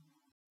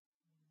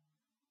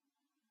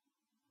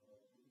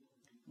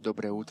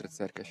Доброе утро,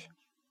 церковь.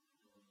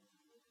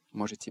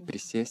 Можете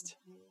присесть.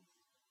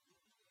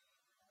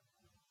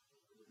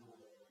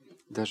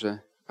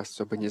 Даже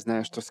особо не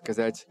знаю, что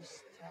сказать.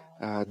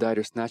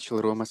 Дариус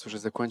начал, Ромас уже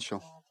закончил.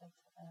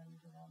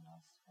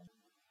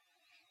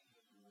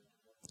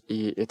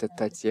 И это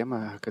та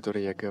тема, о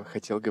которой я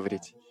хотел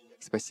говорить.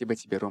 Спасибо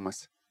тебе,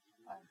 Ромас,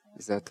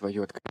 за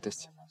твою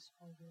открытость.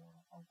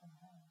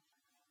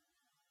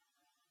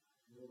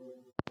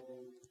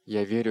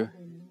 Я верю.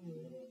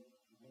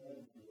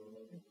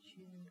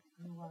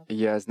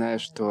 Я знаю,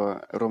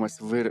 что Ромас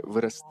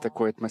вырос в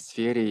такой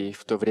атмосфере, и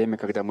в то время,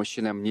 когда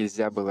мужчинам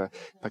нельзя было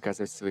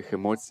показывать своих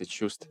эмоций,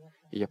 чувств.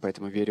 И я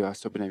поэтому верю,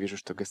 особенно вижу,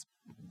 что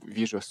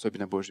вижу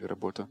особенно Божью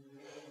работу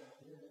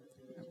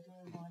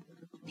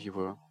в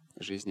его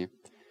жизни.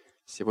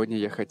 Сегодня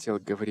я хотел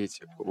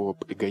говорить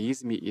об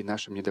эгоизме и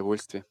нашем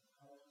недовольстве,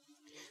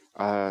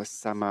 о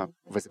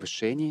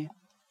самовозвышении,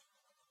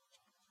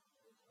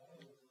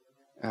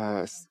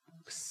 о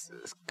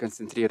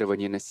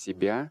сконцентрировании на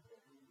себя.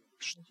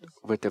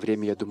 В это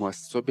время, я думаю,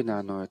 особенно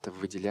оно это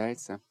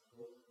выделяется.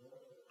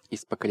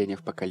 Из поколения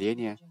в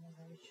поколение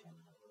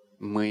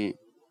мы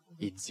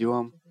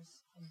идем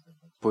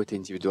по этой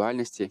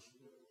индивидуальности.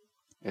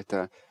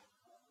 Это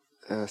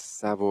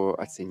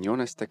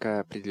самооцененность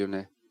такая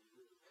определенная,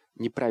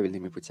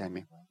 неправильными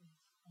путями.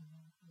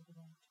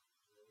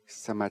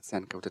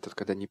 Самооценка, вот это вот,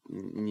 когда не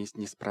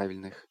с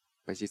правильных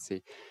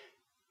позиций,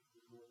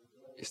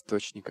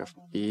 источников.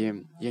 И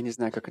я не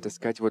знаю, как это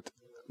сказать. Вот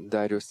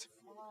Дариус,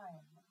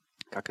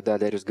 когда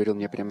Дариус говорил,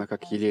 мне прямо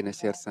как елей на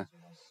сердце.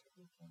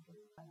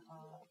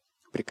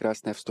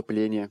 Прекрасное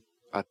вступление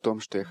о том,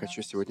 что я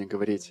хочу сегодня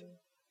говорить.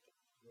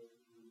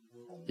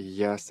 И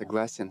я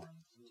согласен.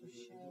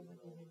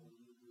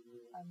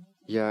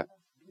 Я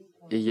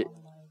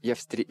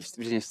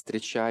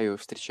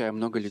встречаю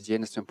много людей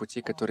на своем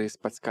пути, которые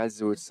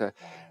подскальзываются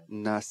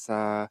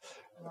на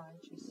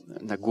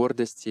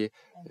гордости,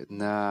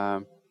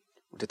 на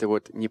вот этой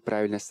вот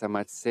неправильной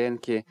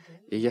самооценке.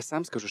 И я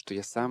сам скажу, что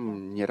я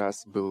сам не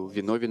раз был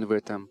виновен в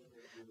этом,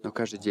 но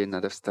каждый день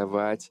надо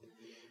вставать,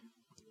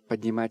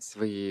 поднимать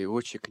свои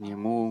очи к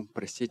Нему,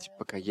 просить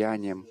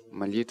покаяния,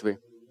 молитвы.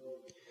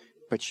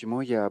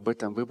 Почему я об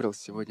этом выбрал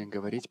сегодня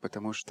говорить?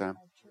 Потому что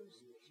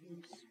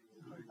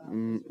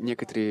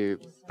некоторые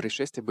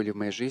происшествия были в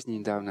моей жизни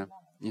недавно,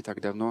 не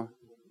так давно,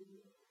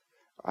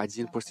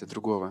 один после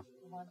другого,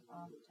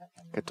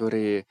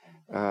 которые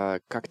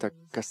как-то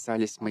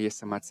касались моей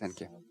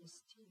самооценки.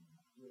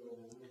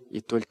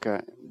 И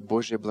только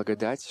Божья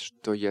благодать,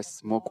 что я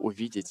смог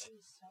увидеть,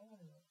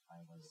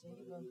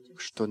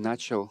 что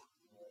начал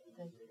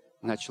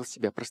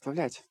себя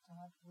прославлять,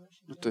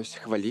 то есть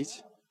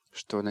хвалить,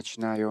 что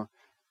начинаю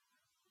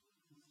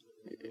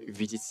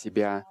видеть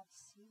себя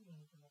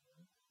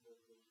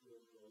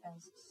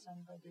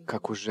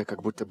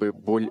как будто бы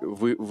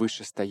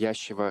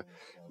вышестоящего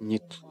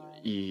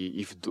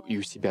и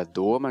у себя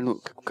дома,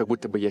 как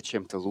будто бы я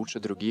чем-то лучше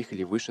других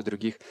или выше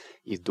других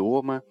и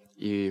дома,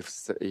 и в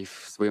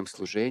своем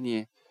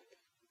служении.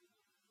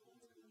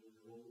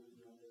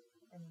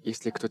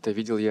 Если кто-то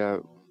видел,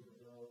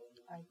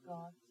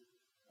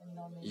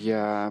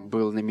 я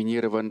был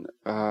номинирован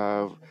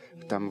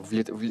там в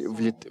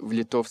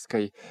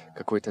литовской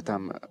какой-то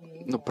там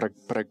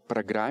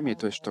программе,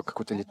 то есть что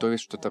какой-то литовец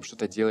что там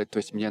что-то делает, то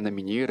есть меня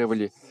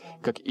номинировали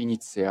как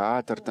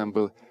инициатор там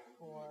был,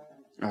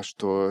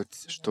 что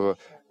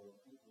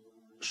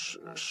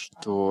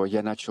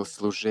я начал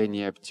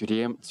служение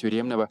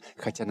тюремного,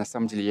 хотя на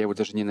самом деле я его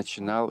даже не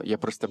начинал, я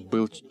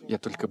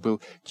только был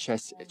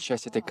часть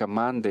этой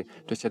команды,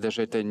 то есть я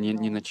даже это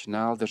не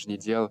начинал, даже не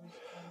делал.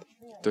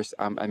 То есть,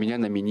 а меня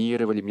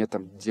номинировали, мне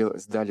там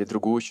сдали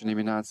другую еще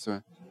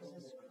номинацию.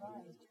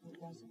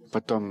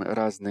 Потом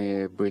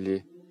разные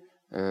были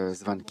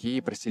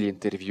звонки, просили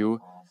интервью.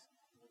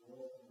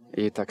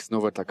 И так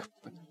снова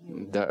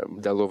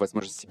дало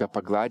возможность себя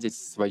погладить,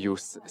 свою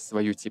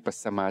типа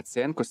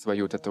самооценку,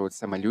 свою вот это вот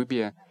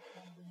самолюбие.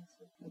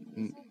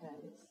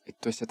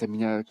 То есть это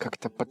меня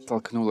как-то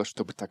подтолкнуло,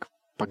 чтобы так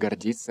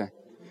погордиться.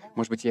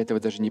 Может быть, я этого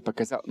даже не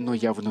показал, но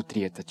я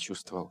внутри это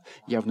чувствовал,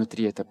 я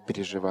внутри это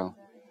переживал.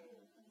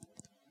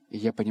 И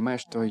я понимаю,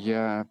 что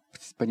я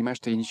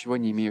ничего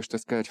не имею, что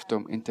сказать в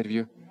том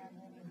интервью,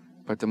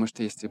 потому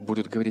что если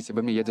будут говорить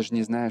обо мне, я даже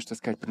не знаю, что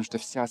сказать, потому что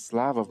вся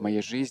слава в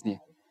моей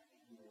жизни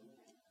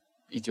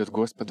идет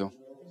Господу.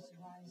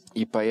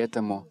 И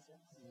поэтому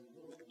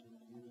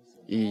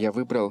я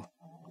выбрал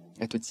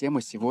эту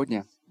тему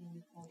сегодня,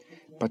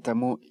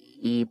 потому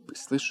и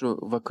слышу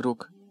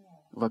вокруг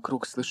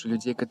слышу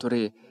людей,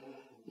 которые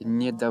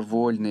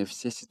недовольны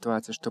все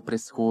ситуации, что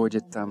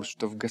происходит там,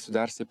 что в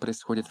государстве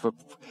происходит, в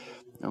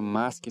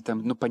маске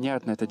там.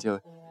 Понятно это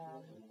дело.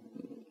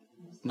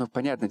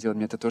 Понятное дело,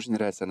 мне это тоже не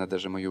нравится, она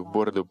даже мою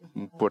бороду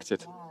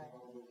портит.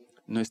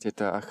 Но если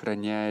это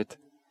охраняет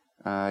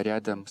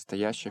рядом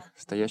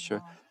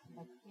стоящего,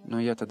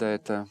 я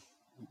тогда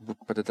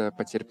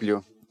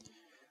потерплю.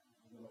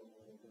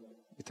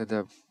 И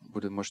тогда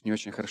буду, может, не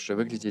очень хорошо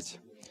выглядеть.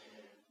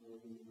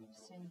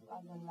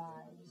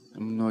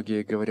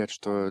 Многие говорят,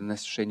 что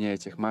ношение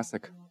этих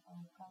масок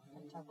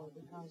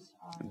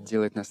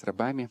делает нас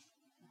рабами,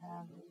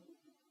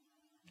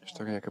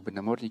 что якобы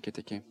намордники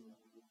такие.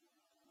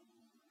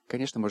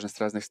 Конечно, можно с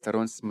разных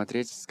сторон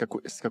смотреть,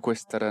 с какой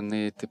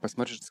стороны ты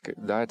посмотришь,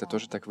 да, это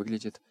тоже так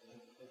выглядит.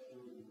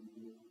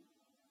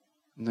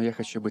 Но я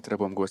хочу быть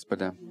рабом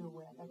Господа.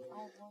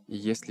 И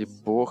если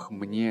Бог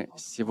мне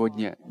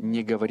сегодня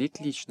не говорит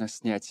лично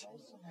снять,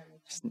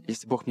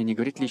 если Бог мне не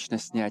говорит лично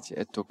снять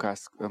эту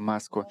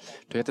маску,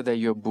 то я тогда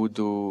ее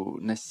буду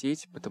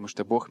носить, потому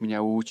что Бог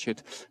меня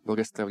учит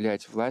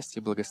благословлять власти,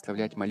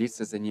 благословлять,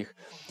 молиться за них.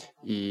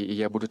 И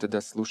я буду тогда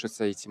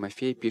слушаться. И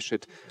Тимофей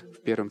пишет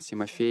в 1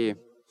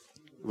 Тимофее,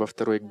 во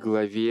 2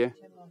 главе,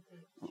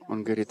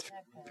 он говорит,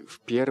 в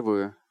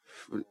первую,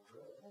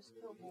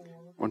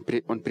 он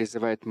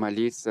призывает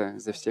молиться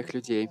за всех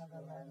людей,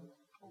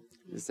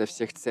 за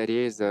всех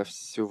царей, за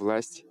всю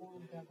власть.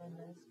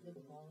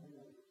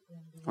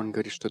 Он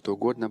говорит, что это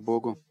угодно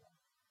Богу.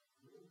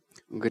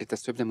 Он говорит,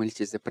 особенно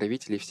молитесь за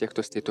правителей, всех,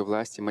 кто стоит у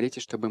власти.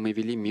 Молитесь, чтобы мы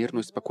вели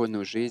мирную,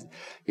 спокойную жизнь,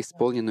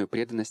 исполненную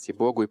преданности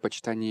Богу и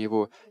почитания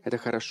Его. Это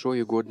хорошо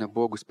и угодно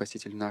Богу,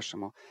 Спасителю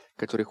нашему,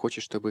 который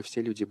хочет, чтобы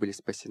все люди были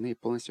спасены и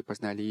полностью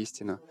познали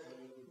истину.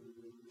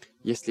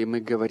 Если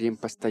мы говорим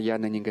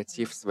постоянно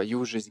негатив в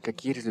свою жизнь,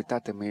 какие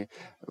результаты мы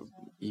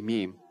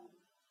имеем?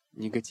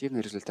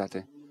 Негативные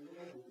результаты.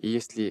 И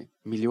если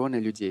миллионы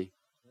людей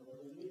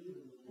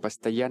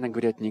постоянно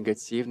говорят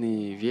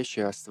негативные вещи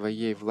о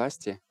своей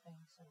власти,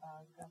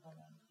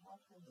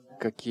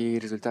 какие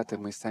результаты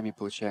мы сами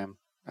получаем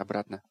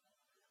обратно?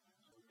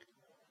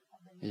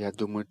 Я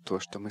думаю, то,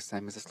 что мы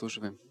сами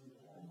заслуживаем.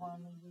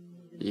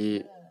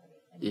 И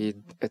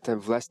эта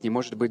власть не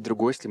может быть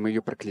другой, если мы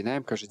ее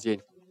проклинаем каждый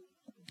день.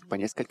 По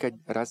несколько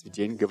раз в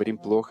день говорим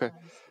плохо,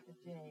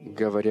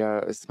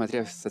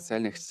 смотря в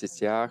социальных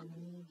сетях,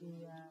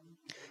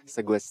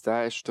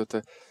 соглашаясь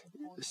что-то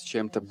с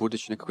чем-то,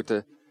 будучи на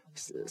какой-то,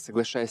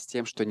 соглашаясь с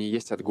тем, что не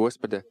есть от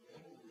Господа,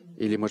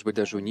 или, может быть,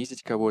 даже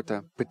унизить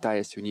кого-то,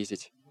 пытаясь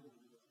унизить.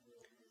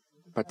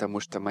 Потому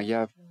что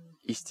моя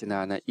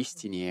истина, она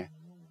истиннее,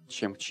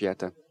 чем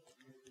чья-то.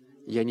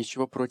 Я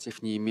ничего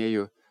против не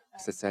имею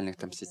социальных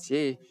там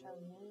сетей,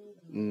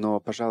 но,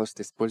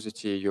 пожалуйста,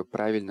 используйте ее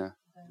правильно.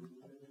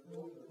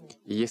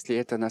 И если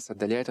это нас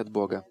отдаляет от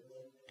Бога,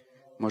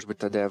 может быть,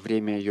 тогда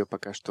время ее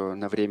пока что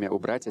на время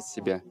убрать от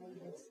себя.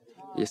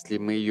 Если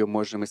мы ее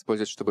можем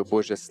использовать, чтобы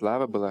Божья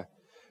слава была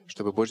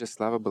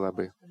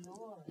бы,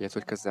 я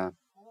только за.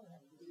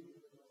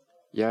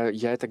 Я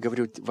это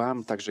говорю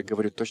вам, также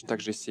говорю точно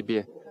так же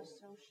себе.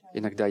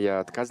 Иногда я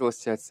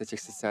отказывался от этих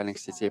социальных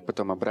сетей,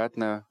 потом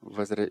обратно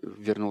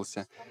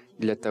вернулся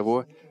для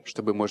того,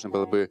 чтобы можно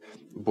было бы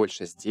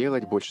больше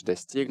сделать, больше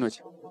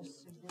достигнуть,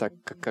 так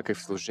как и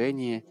в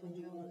служении.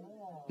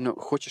 Но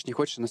хочешь, не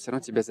хочешь, но все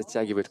равно тебя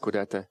затягивает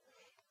куда-то.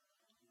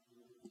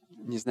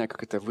 Не знаю,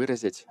 как это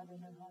выразить.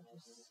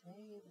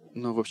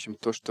 Но, в общем,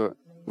 то, что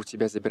у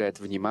тебя забирает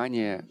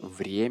внимание,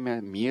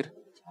 время, мир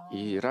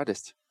и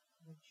радость.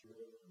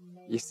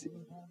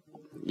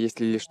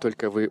 Если лишь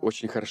только вы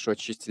очень хорошо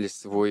очистили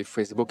свой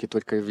Facebook и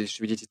только лишь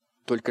видите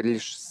только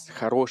лишь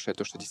хорошее,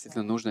 то, что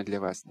действительно нужно для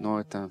вас. Но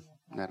это,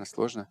 наверное,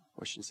 сложно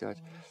очень сделать.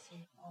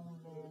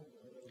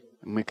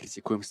 Мы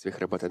критикуем своих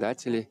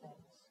работодателей,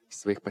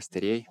 своих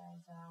пастырей.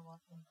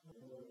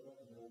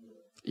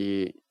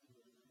 И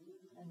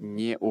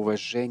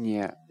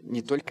неуважение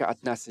не только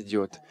от нас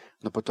идет,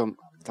 но потом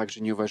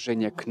также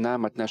неуважение к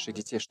нам от наших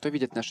детей. Что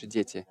видят наши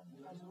дети?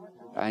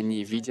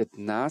 Они видят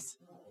нас,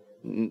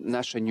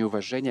 наше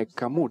неуважение к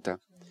кому-то.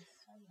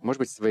 Может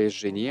быть, своей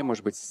жене,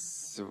 может быть,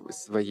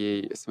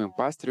 своему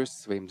пастырю,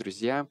 своим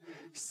друзьям,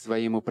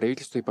 своему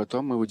правительству. И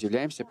потом мы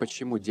удивляемся,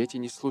 почему дети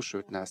не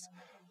слушают нас.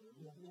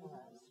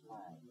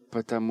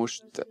 Потому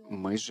что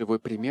мы живой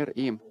пример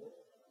им.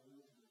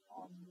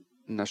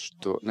 На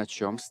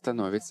чем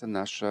становится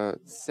наша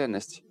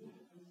ценность.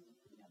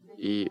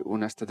 И у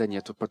нас тогда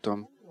нету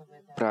потом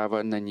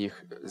права на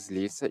них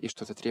злиться и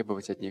что-то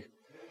требовать от них.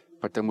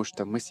 Потому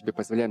что мы себе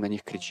позволяем на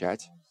них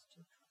кричать,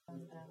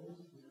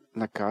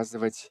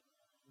 наказывать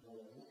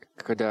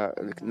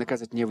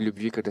не в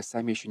любви, когда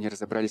сами еще не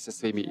разобрались со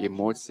своими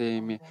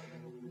эмоциями,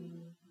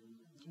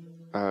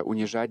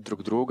 унижать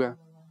друг друга.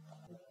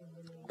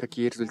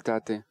 Какие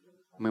результаты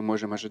мы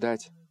можем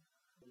ожидать?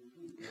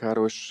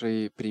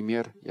 Хороший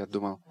пример, я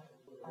думал,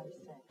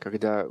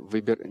 когда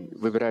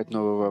выбирают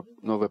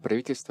новое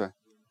правительство,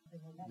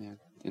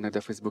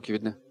 иногда в Фейсбуке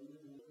видно,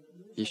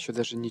 еще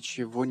даже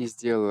ничего не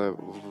сделала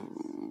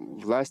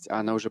власть, а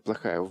она уже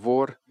плохая.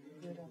 Вор,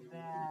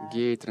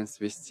 гей,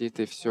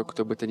 трансвеститы, все,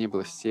 кто бы то ни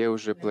было, все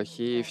уже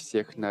плохие,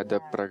 всех надо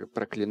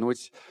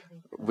проклянуть,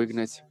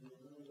 выгнать.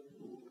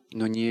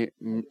 Но не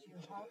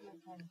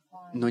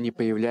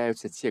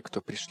появляются те,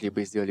 кто пришли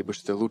бы и сделали бы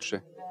что-то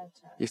лучше.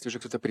 Если уже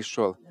кто-то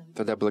пришел,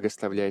 тогда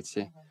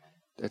благословляйте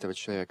этого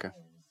человека.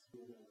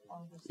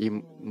 И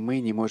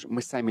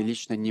мы сами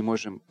лично не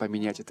можем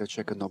поменять этого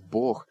человека, но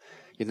Бог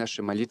и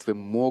наши молитвы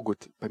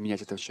могут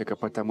поменять этого человека,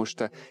 потому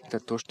что это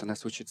то, что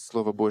нас учит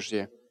Слово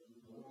Божье.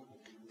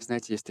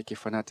 Знаете, есть такие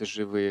фанаты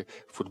живые,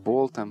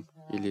 футбол там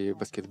или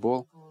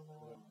баскетбол.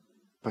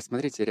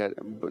 Посмотрите,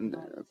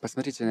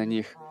 посмотрите на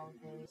них.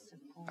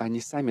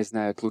 Они сами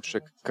знают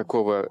лучше,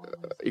 какого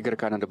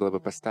игрока надо было бы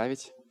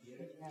поставить,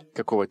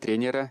 какого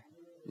тренера.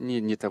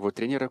 Не того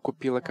тренера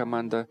купила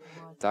команда,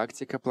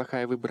 тактика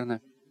плохая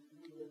выбрана.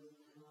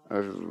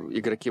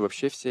 Игроки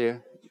вообще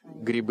все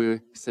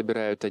грибы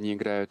собирают, они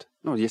играют.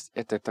 Ну,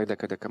 это тогда,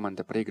 когда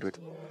команда проигрывает.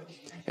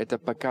 Это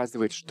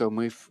показывает, что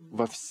мы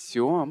во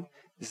всем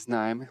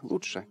знаем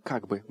лучше.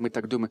 Как бы мы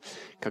так думаем,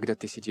 когда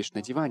ты сидишь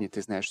на диване,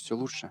 ты знаешь все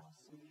лучше.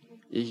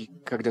 И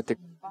когда ты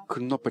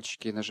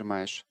кнопочки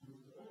нажимаешь,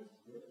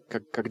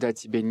 когда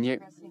тебе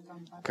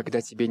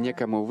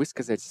некому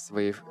высказать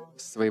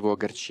своего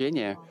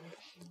огорчения,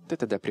 ты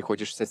тогда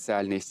приходишь в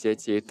социальные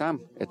сети и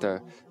там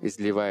это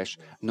изливаешь.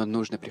 Но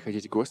нужно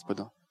приходить к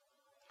Господу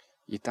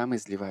и там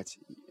изливать,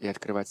 и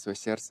открывать свое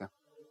сердце.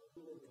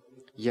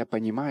 Я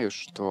понимаю,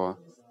 что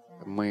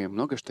мы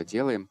много что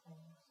делаем,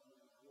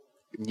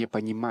 не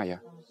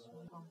понимая,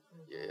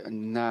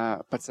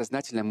 на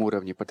подсознательном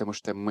уровне, потому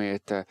что мы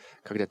это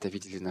когда-то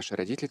видели, наши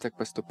родители так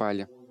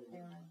поступали,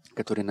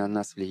 которые на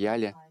нас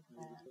влияли.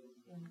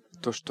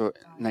 То, что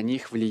на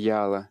них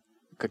влияло,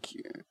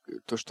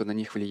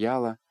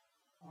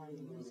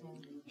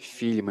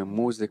 фильмы,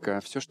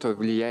 музыка, все, что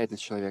влияет на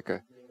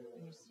человека.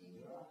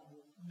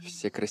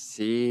 Все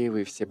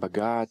красивые, все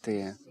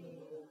богатые,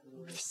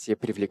 все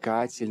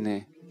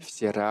привлекательные,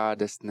 все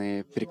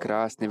радостные,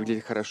 прекрасные,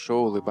 выглядят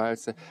хорошо,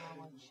 улыбаются.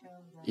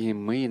 И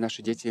мы,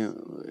 наши дети,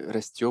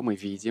 растем и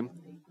видим.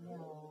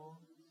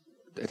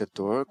 Это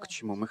то, к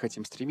чему мы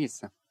хотим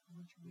стремиться.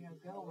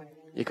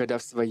 И когда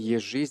в своей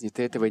жизни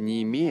ты этого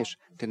не имеешь,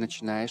 ты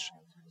начинаешь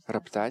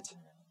роптать,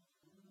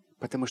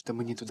 потому что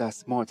мы не туда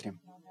смотрим,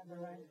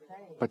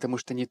 потому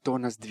что не то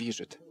нас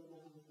движет,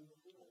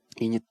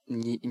 и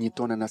не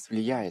то на нас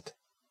влияет.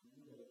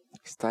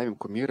 Ставим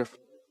кумиров,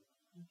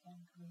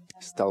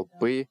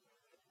 столпы,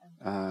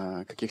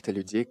 каких-то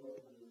людей,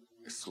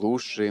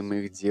 слушаем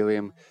их,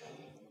 делаем,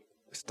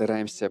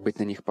 стараемся быть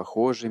на них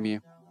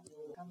похожими.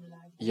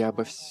 Я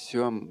обо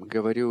всем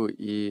говорю,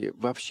 и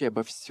вообще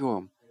обо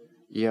всем,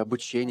 и об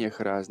учениях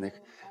разных.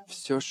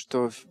 Все,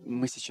 что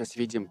мы сейчас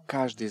видим,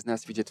 каждый из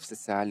нас видит в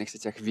социальных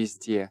сетях,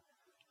 везде.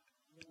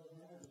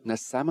 На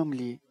самом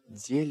ли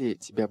деле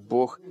тебя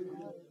Бог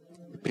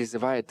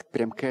призывает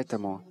прям к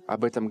этому,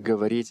 об этом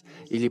говорить,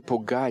 или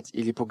пугать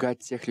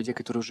тех людей,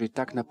 которые уже и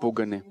так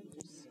напуганы?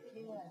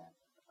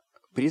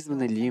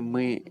 Призваны ли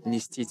мы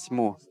нести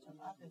тьму?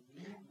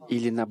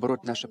 Или,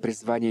 наоборот, наше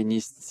призвание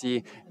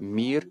нести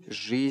мир,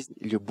 жизнь,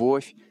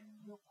 любовь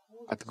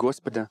от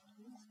Господа?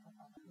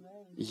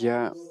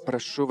 Я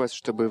прошу вас,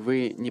 чтобы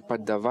вы не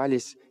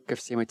поддавались ко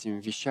всем этим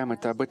вещам.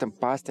 Это об этом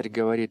пастырь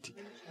говорит.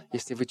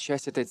 Если вы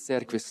часть этой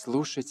церкви,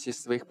 слушайте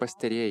своих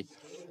пастырей.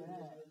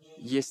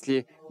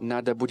 Если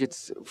надо будет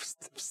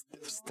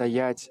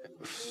встать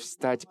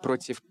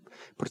против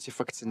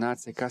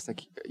вакцинации,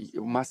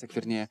 масок,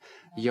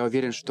 я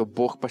уверен, что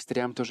Бог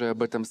пастырям тоже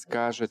об этом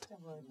скажет.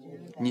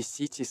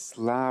 Несите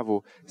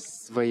славу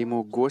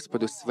своему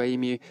Господу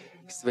своими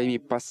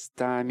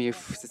постами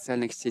в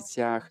социальных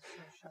сетях,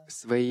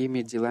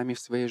 своими делами в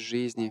своей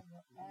жизни.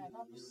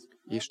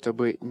 И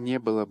чтобы не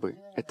было бы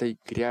этой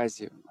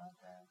грязи,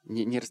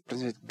 не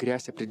распространять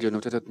грязь определенную,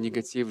 вот этот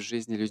негатив в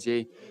жизни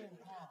людей.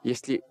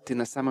 Если ты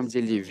на самом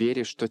деле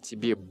веришь, что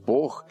тебе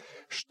Бог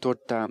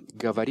что-то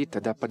говорит,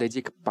 тогда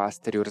подойди к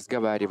пастырю,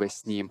 разговаривай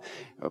с ним,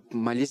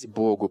 молись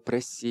Богу,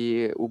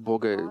 проси у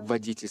Бога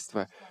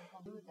водительства.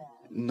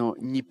 Но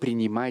не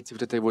принимайте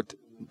вот этой вот,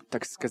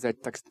 так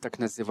сказать, так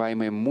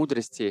называемой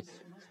мудрости,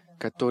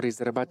 которые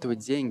зарабатывают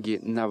деньги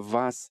на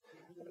вас,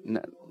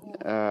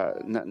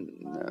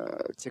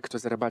 те, кто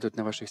зарабатывают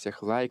на ваших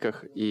всех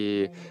лайках,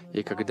 и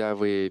когда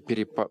вы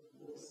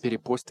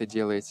перепосты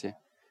делаете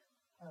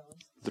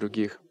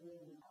других.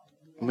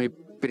 Мы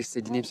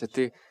присоединимся.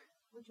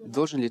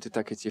 Должен ли ты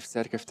так идти в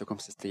церковь в таком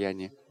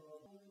состоянии?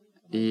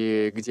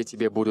 И где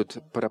тебе будут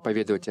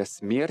проповедовать о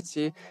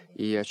смерти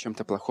и о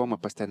чем-то плохом и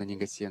постоянно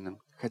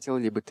негативном. Хотел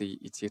ли бы ты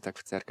идти так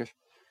в церковь,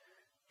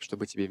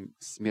 чтобы тебе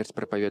смерть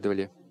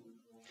проповедовали?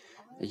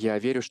 Я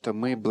верю, что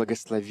мы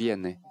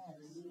благословенны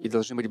и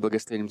должны быть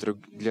благословенным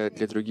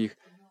для других.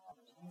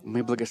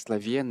 Мы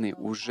благословенны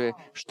уже,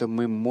 что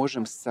мы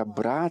можем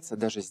собраться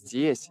даже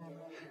здесь,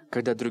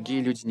 когда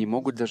другие люди не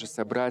могут даже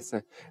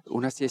собраться. У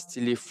нас есть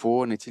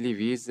телефоны,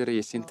 телевизоры,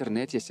 есть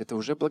интернет, есть. Это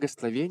уже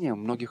благословение, у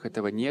многих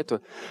этого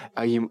нету,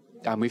 а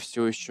мы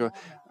все еще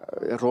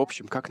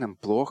ропщим, как нам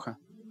плохо.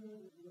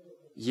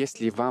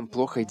 Если вам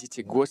плохо,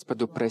 идите к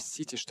Господу,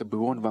 просите, чтобы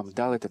Он вам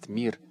дал этот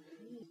мир.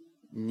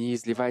 Не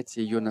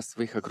изливайте ее на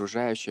своих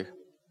окружающих.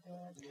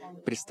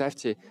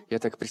 Представьте, я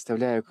так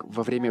представляю,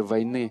 во время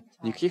войны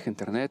никаких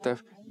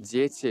интернетов,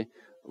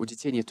 у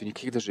детей нету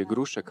никаких даже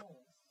игрушек.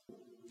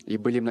 И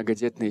были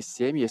многодетные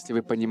семьи, если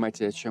вы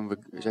понимаете, о чем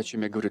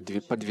я говорю,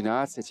 по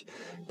 12,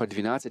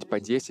 по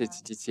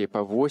 10 детей,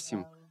 по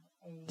 8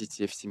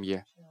 детей в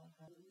семье.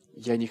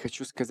 Я не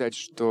хочу сказать,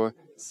 что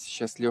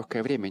сейчас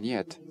легкое время,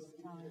 нет.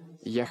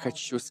 Я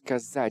хочу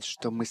сказать,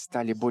 что мы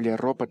стали более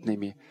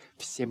ропотными,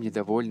 всем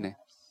недовольны.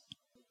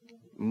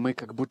 Мы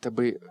как будто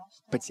бы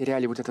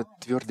потеряли вот этот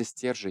твердый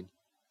стержень.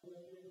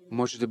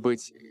 Может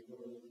быть,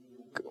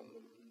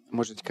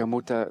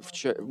 кому-то,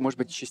 может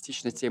быть,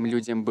 частично тем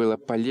людям было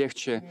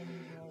полегче,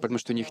 потому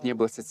что у них не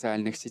было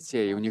социальных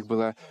сетей, у них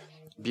была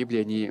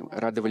Библия, они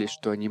радовались,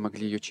 что они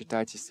могли ее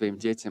читать и своим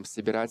детям,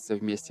 собираться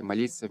вместе,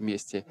 молиться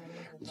вместе,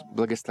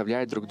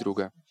 благословлять друг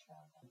друга.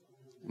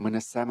 Мы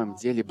на самом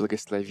деле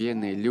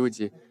благословенные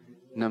люди.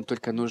 Нам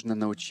только нужно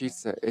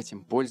научиться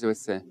этим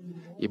пользоваться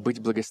и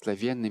быть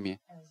благословенными.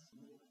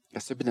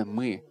 Особенно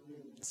мы,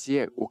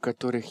 те, у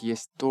которых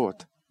есть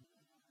тот,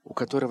 у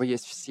которого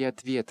есть все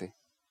ответы.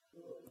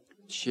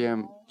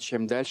 Чем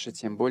дальше,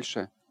 тем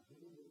больше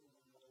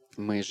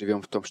мы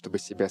живем в том, чтобы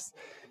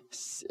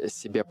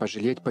себя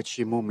пожалеть,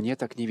 почему мне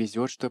так не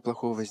везет, что я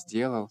плохого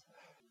сделал.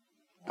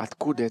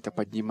 Откуда это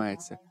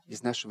поднимается?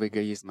 Из нашего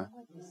эгоизма.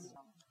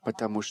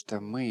 Потому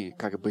что мы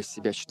как бы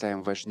себя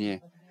считаем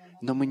важнее,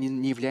 но мы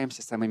не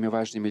являемся самыми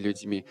важными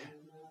людьми.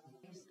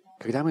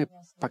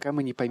 Пока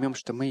мы не поймем,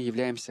 что мы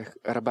являемся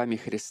рабами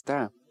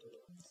Христа,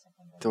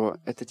 то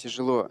это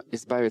тяжело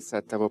избавиться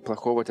от того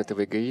плохого, от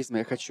этого эгоизма.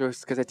 Я хочу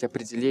сказать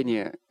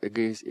определение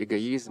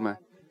эгоизма.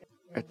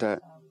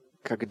 Это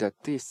когда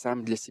ты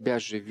сам для себя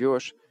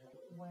живешь,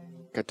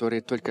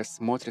 который только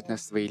смотрит на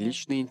свои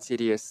личные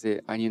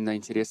интересы, а не на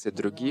интересы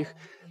других,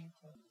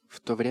 в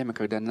то время,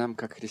 когда нам,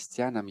 как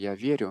христианам, я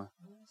верю,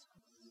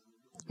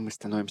 мы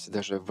становимся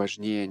даже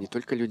важнее не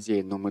только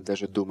людей, но мы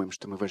даже думаем,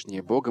 что мы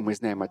важнее Бога, мы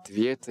знаем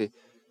ответы.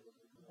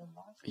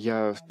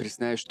 Я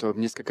признаю, что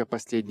несколько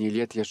последних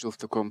лет я жил в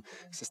таком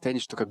состоянии,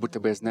 что как будто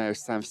бы я знаю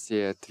сам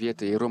все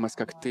ответы. И, Ромас,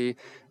 как ты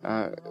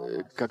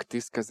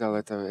сказал,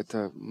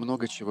 это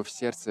много чего в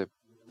сердце,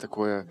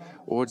 такой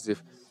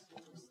отзыв.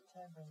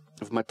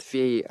 В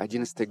Матфеи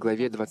 11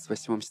 главе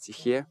 28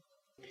 стихе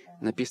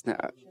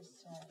написано: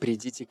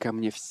 «Придите ко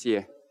мне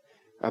все,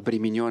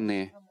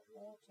 обремененные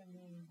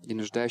и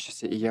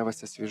нуждающиеся, и я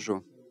вас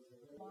освежу».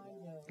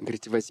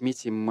 Говорит,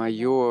 возьмите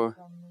мое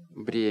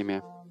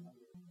бремя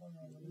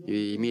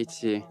и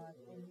имейте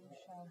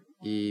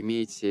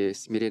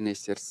смиренные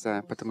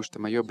сердца, потому что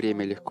мое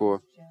бремя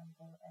легко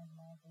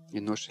и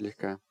ноша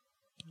легка.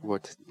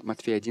 Вот,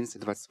 Матфея 11,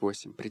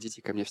 28.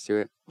 «Придите ко мне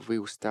все, вы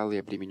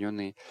усталые,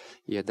 обремененные,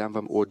 и я дам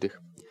вам отдых.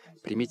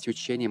 Примите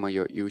учение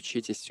мое и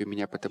учитесь у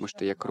меня, потому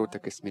что я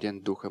кроток и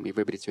смирен духом, и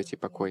вы обретете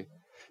покой.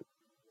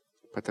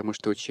 Потому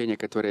что учение,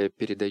 которое я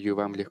передаю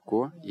вам,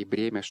 легко, и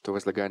бремя, что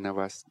возлагаю на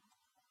вас,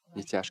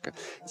 не тяжко».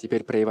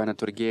 Теперь про Ивана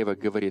Тургеева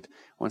говорит.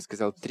 Он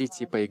сказал 3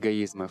 типа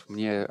эгоизмов.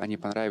 Мне они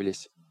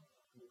понравились,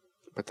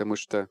 потому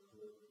что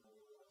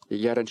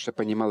я раньше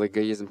понимал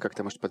эгоизм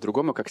как-то, может,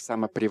 по-другому, как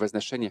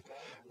самопревозношение,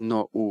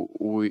 но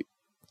у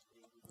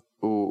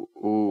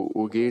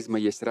эгоизма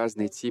есть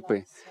разные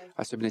типы,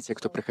 особенно те,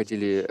 кто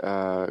проходили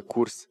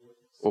курс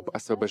об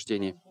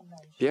освобождении.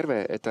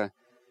 Первое — это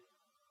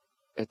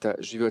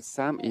живет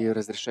сам и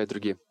разрешает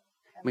другим.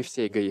 Мы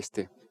все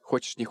эгоисты.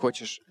 Хочешь, не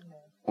хочешь,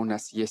 у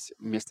нас есть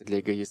место для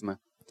эгоизма.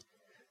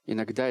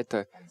 Иногда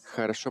это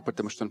хорошо,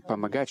 потому что он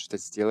помогает что-то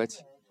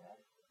сделать,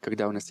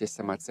 когда у нас есть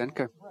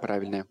самооценка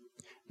правильная.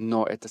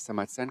 Но эта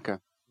самооценка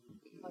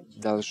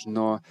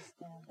должно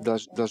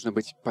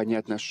быть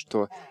понятно,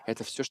 что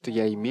это все, что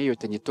я имею,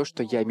 это не то,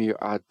 что я имею,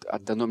 а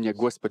отдано мне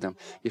Господом.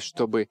 И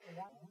чтобы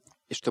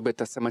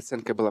эта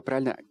самооценка была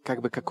правильна,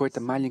 как бы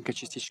какая-то маленькая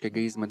частичка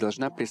эгоизма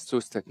должна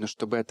присутствовать, но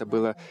чтобы это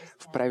было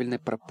в правильной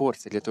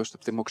пропорции, для того,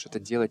 чтобы ты мог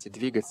что-то делать и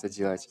двигаться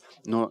делать.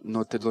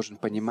 Но ты должен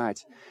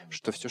понимать,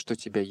 что все, что у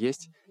тебя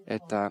есть,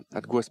 это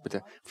от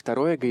Господа.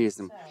 Второй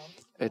эгоизм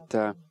 —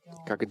 это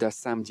когда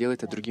сам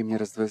делает, а другим не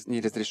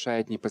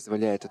разрешает, не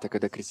позволяет. Это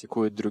когда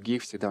критикует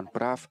других, всегда он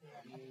прав,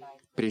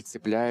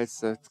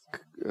 прицепляется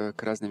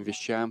к разным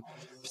вещам,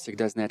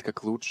 всегда знает,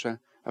 как лучше,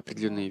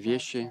 определенные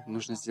вещи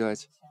нужно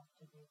сделать.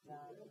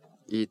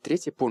 И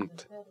третий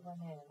пункт.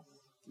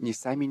 Не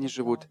сами не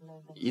живут,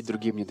 и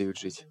другим не дают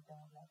жить.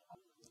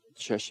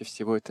 Чаще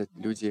всего это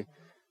люди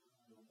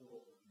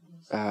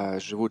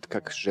живут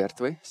как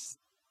жертвы.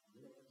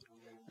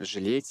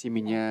 «Жалейте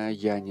меня,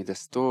 я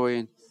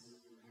недостоин»,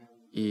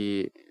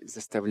 и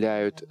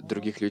заставляют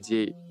других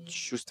людей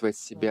чувствовать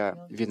себя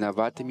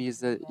виноватыми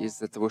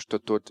из-за того, что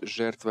тот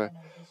жертва.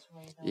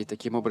 И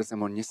таким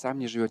образом он ни сам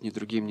не живет, ни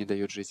другим не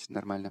дает жить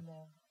нормально.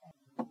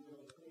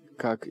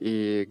 Как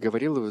и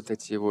говорил, вот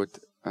эти вот,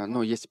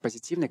 есть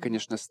позитивные,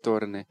 конечно,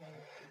 стороны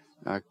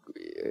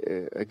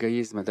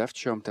эгоизма, да, в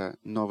чем-то,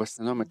 но в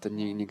основном это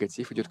не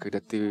негатив идет,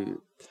 когда ты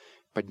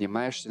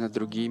поднимаешься над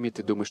другими,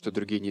 ты думаешь, что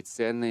другие не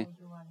ценны,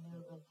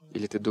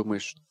 или ты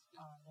думаешь,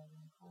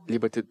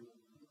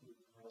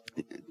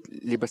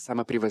 либо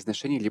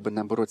самопревозношение, либо,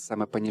 наоборот,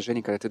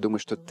 самопонижение, когда ты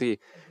думаешь, что ты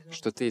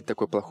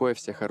такой плохой, а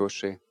все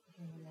хорошие.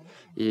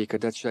 И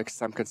когда человек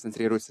сам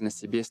концентрируется на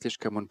себе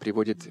слишком, он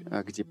приводит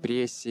к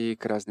депрессии,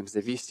 к разным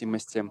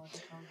зависимостям,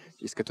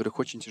 из которых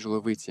очень тяжело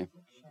выйти.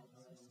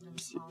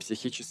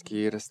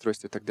 психические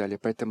расстройства и так далее.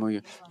 Поэтому,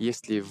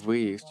 если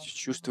вы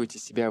чувствуете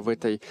себя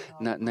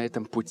на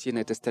этом пути, на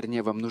этой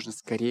стороне, вам нужно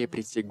скорее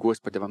прийти к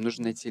Господу, вам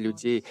нужно найти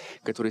людей,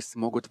 которые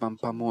смогут вам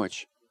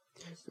помочь,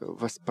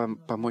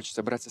 помочь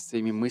собраться со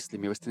своими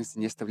мыслями, восстановиться,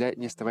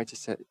 не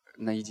оставайтесь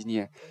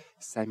наедине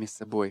сами с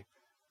собой.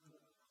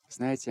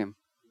 Знаете,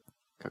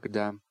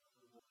 когда...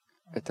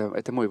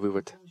 Это мой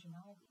вывод.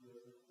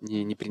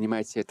 Не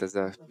принимайте это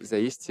за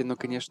истину,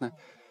 конечно.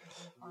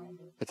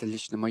 Это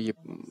лично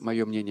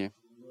мое мнение.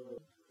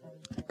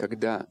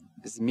 Когда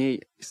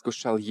змей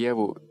искушал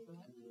Еву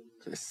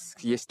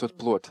есть тот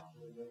плод,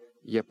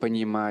 я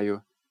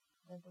понимаю,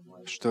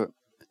 что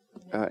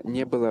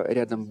не было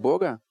рядом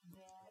Бога,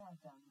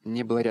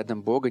 не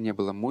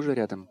было мужа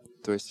рядом.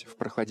 То есть в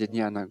прохладе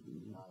дня она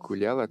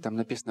гуляла. Там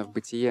написано в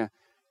Бытие,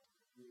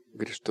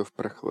 говорит, что в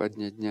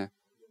прохладе дня,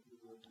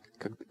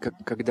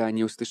 когда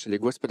они услышали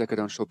Господа,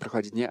 когда Он шел в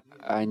прохладе дня,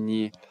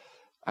 они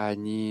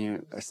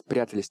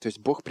спрятались. То есть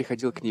Бог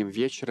приходил к ним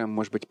вечером,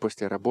 может быть,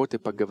 после работы,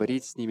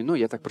 поговорить с ними. Ну,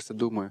 я так просто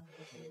думаю.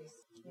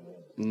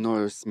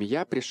 Но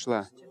змея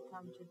пришла,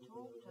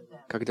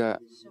 когда,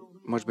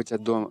 может быть,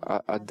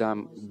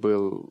 Адам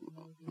был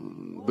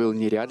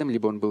не рядом,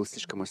 либо он был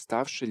слишком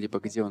уставший, либо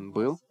где он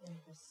был.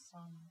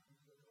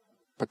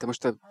 Потому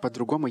что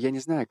по-другому я не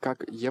знаю,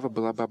 как Ева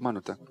была бы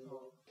обманута.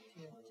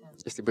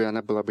 Если бы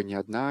она была бы не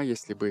одна,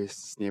 если бы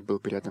с ней был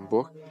бы рядом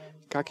Бог,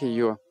 как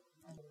ее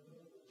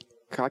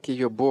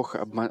Бог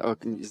обманул,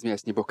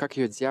 как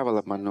ее дьявол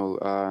обманул,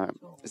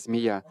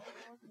 змея.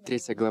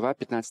 3 глава,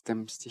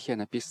 15 стихе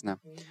написано: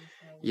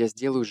 «Я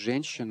сделаю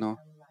женщину...»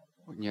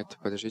 Нет,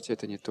 подождите,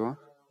 это не то.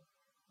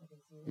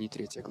 Не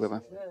 3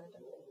 глава.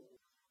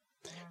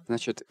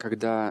 Значит,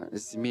 когда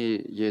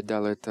змей ей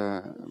дал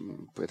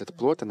этот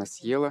плод, она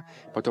съела,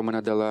 потом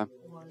она дала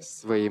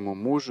своему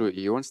мужу,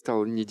 и он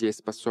стал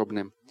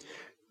недееспособным.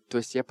 То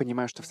есть я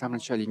понимаю, что в самом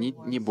начале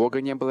ни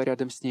Бога не было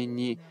рядом с ней,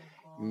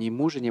 ни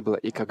мужа не было.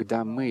 И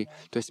когда мы...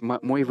 То есть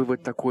мой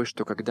вывод такой,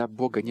 что когда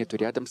Бога нету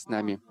рядом с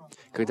нами,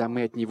 когда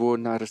мы от Него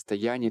на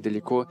расстоянии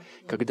далеко,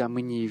 когда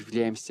мы не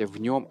являемся в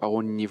Нем, а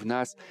Он не в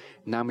нас,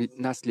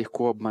 нас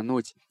легко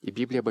обмануть. И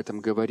Библия об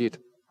этом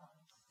говорит.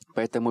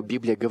 Поэтому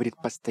Библия говорит: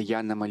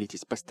 постоянно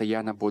молитесь,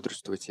 постоянно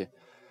бодрствуйте.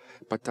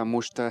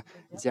 Потому что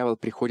дьявол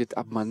приходит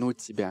обмануть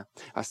тебя.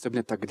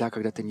 Особенно тогда,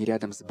 когда ты не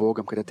рядом с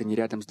Богом, когда ты не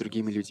рядом с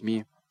другими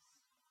людьми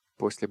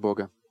после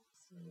Бога.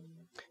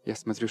 Я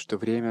смотрю, что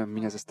время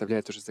меня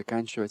заставляет уже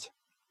заканчивать.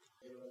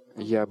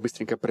 Я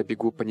быстренько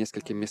пробегу по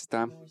нескольким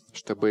местам,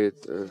 чтобы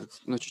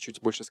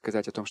чуть-чуть больше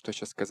сказать о том, что я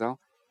сейчас сказал.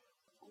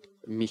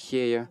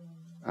 Михея,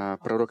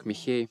 пророк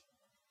Михей,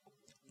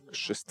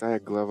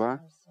 6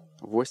 глава,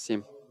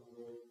 8.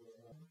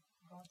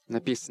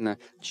 Написано: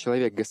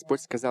 «Человек,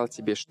 Господь сказал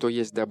тебе, что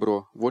есть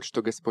добро. Вот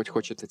что Господь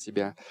хочет от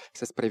тебя.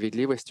 Со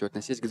справедливостью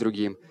относись к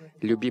другим.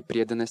 Люби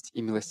преданность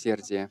и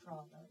милосердие».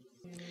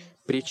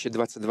 Притчи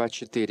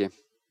 22:4.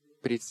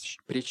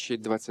 Притчи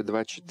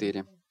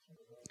 22:4.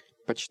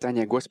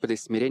 «Почитание Господа и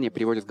смирение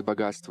приводят к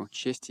богатству,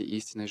 чести и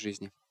истинной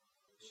жизни».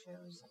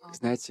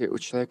 Знаете, у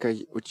человека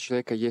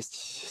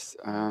есть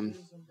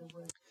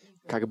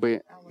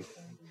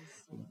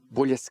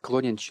более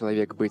склонен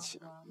человек быть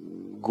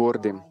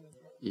гордым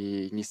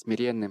и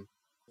несмиренным.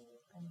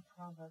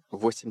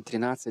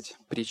 8:13,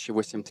 притчи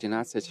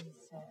 8:13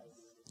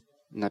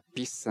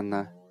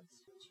 написано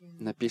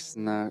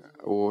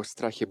о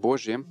страхе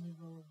Божьем.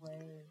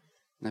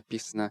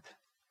 Написано: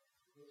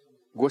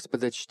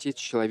 «Господа чтит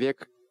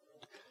человек»,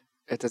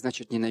 это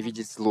значит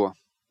ненавидеть зло.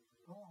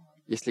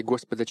 Если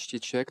Господа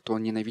чтит человек, то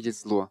он ненавидит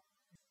зло.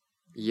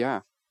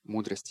 «Я,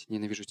 мудрость,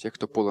 ненавижу тех,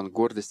 кто полон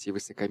гордости и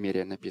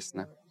высокомерия»,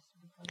 написано.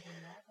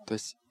 То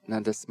есть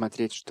надо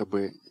смотреть,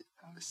 чтобы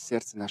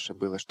сердце наше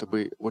было,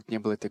 чтобы не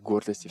было этой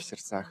гордости в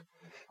сердцах,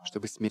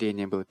 чтобы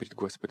смирение было перед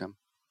Господом.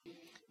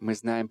 Мы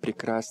знаем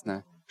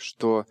прекрасно,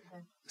 что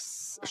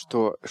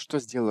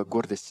сделала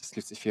гордость с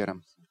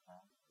Люцифером.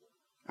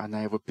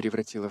 Она его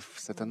превратила в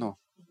сатану.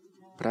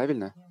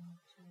 Правильно?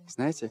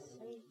 Знаете,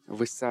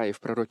 в Исаии, в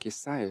пророке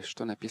Исаии,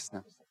 что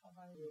написано?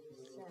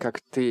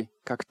 Как ты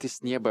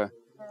с неба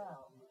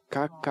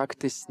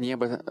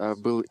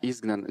был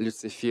изгнан,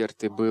 Люцифер,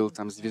 ты был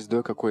там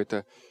звездой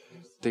какой-то,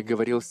 ты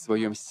говорил в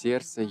своем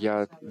сердце: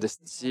 я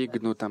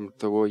достигну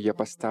того, я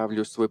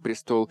поставлю свой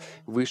престол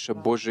выше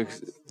Божьих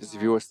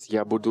звезд,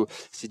 я буду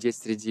сидеть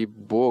среди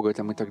Бога и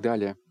так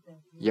далее.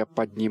 Я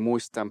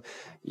поднимусь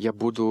я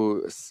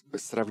буду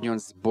сравнен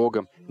с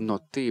Богом, но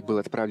ты был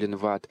отправлен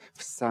в ад,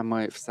 в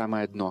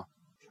самое дно.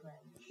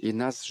 И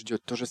нас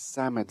ждет то же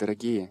самое,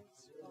 дорогие.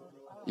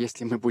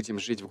 Если мы будем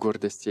жить в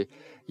гордости,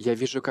 я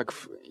вижу,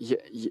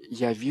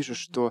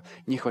 что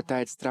не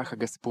хватает страха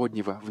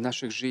Господнего в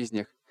наших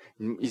жизнях.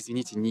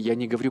 Извините, я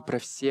не говорю про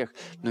всех,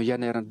 но я,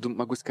 наверное,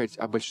 могу сказать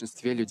о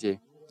большинстве людей.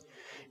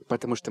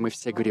 Потому что мы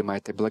все говорим о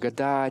этой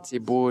благодати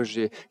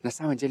Божьей. На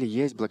самом деле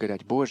есть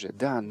благодать Божия,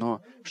 да,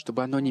 но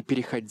чтобы оно не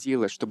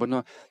переходило, чтобы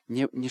оно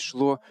не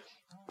шло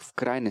в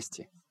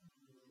крайности.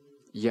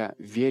 Я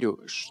верю,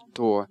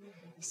 что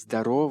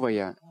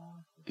здоровая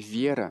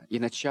вера и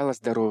начало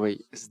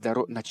здоровой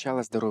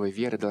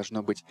веры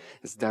должно быть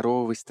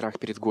здоровый страх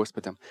перед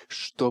Господом.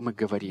 Что мы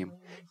говорим,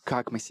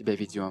 как мы себя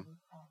ведем.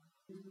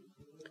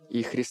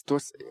 И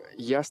Христос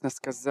ясно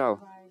сказал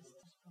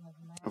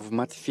в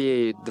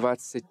Матфея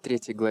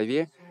 23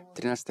 главе,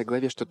 13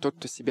 главе, что тот,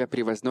 кто себя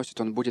превозносит,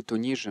 он будет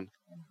унижен.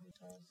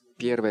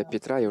 1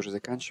 Петра, я уже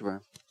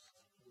заканчиваю,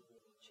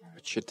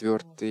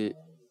 4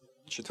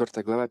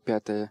 глава,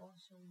 5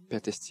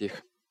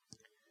 стих.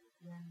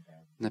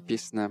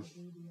 Написано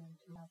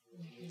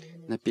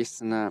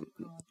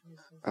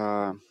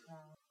 1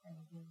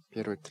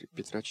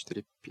 Петра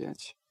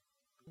 4:5.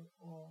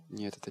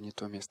 Нет, это не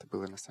то место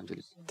было на самом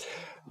деле.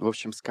 В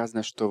общем,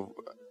 сказано, что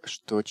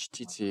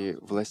чтите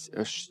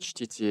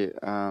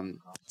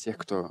тех,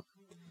 кто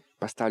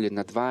поставлен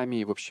над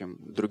вами, в общем,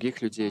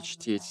 других людей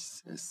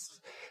чтить,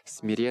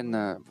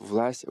 смиренно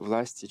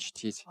власти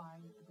чтить.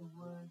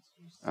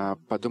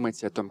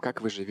 Подумайте о том,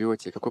 как вы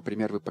живете, какой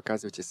пример вы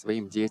показываете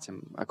своим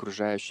детям,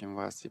 окружающим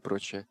вас и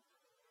прочее.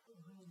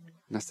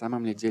 На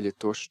самом ли деле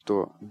то,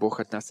 что Бог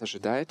от нас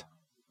ожидает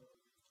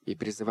и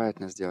призывает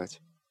нас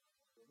делать,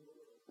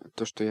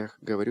 то, что я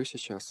говорю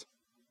сейчас,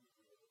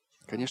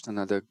 конечно,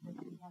 надо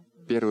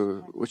в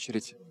первую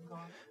очередь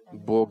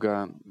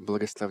Бога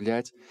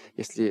благословлять,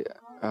 если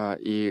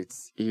и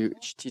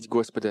чтить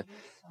Господа,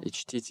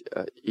 чтить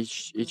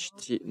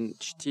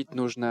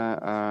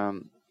нужно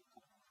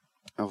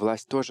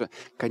власть тоже.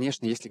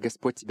 Конечно, если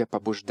Господь тебя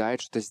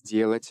побуждает что-то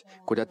сделать,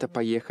 куда-то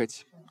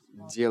поехать,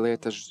 делай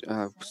это,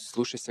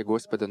 слушайся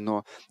Господа,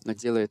 но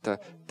делай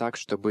это так,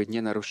 чтобы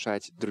не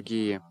нарушать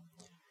другие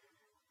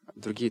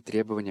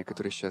требования,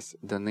 которые сейчас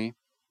даны.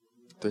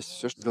 То есть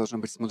все, что должно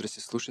быть с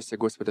мудростью, слушайся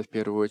Господа в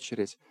первую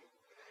очередь.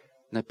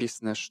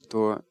 Написано,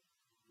 что,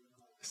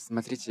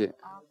 смотрите,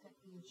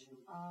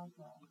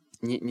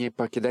 не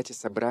покидайте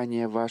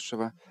собрание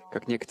вашего,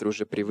 как некоторые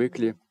уже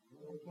привыкли,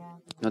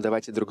 но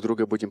давайте друг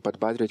друга будем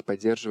подбадривать,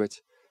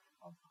 поддерживать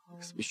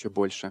еще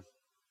больше.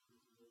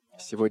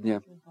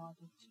 Сегодня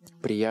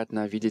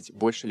приятно видеть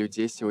больше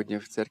людей сегодня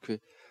в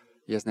церкви.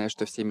 Я знаю,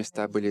 что все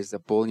места были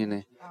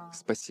заполнены.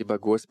 Спасибо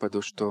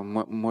Господу, что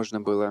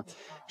можно было,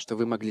 что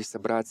вы могли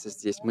собраться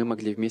здесь, мы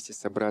могли вместе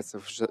собраться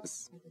в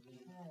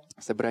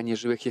собрании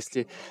живых.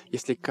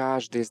 Если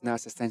каждый из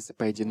нас останется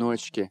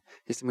поодиночке,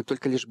 если мы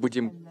только лишь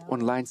будем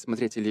онлайн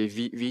смотреть или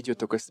видео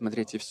только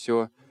смотреть и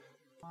все,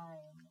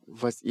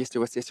 если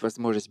у вас есть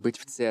возможность быть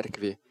в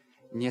церкви,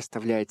 не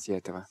оставляйте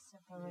этого.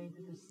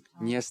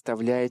 Не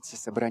оставляйте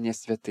собрания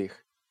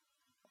святых.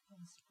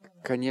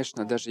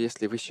 Конечно, даже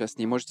если вы сейчас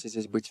не можете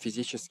здесь быть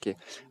физически,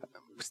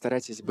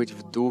 старайтесь быть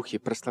в духе,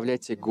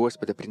 прославляйте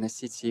Господа,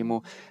 приносите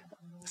Ему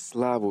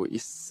славу и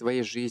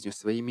своей жизнью,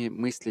 своими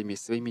мыслями,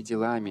 своими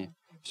делами.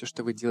 Все,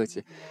 что вы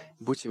делаете,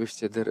 будьте вы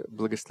все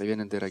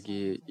благословенны,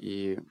 дорогие,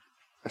 и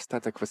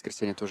остаток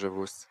воскресенья тоже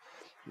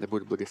да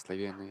будет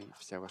благословенной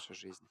вся ваша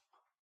жизнь.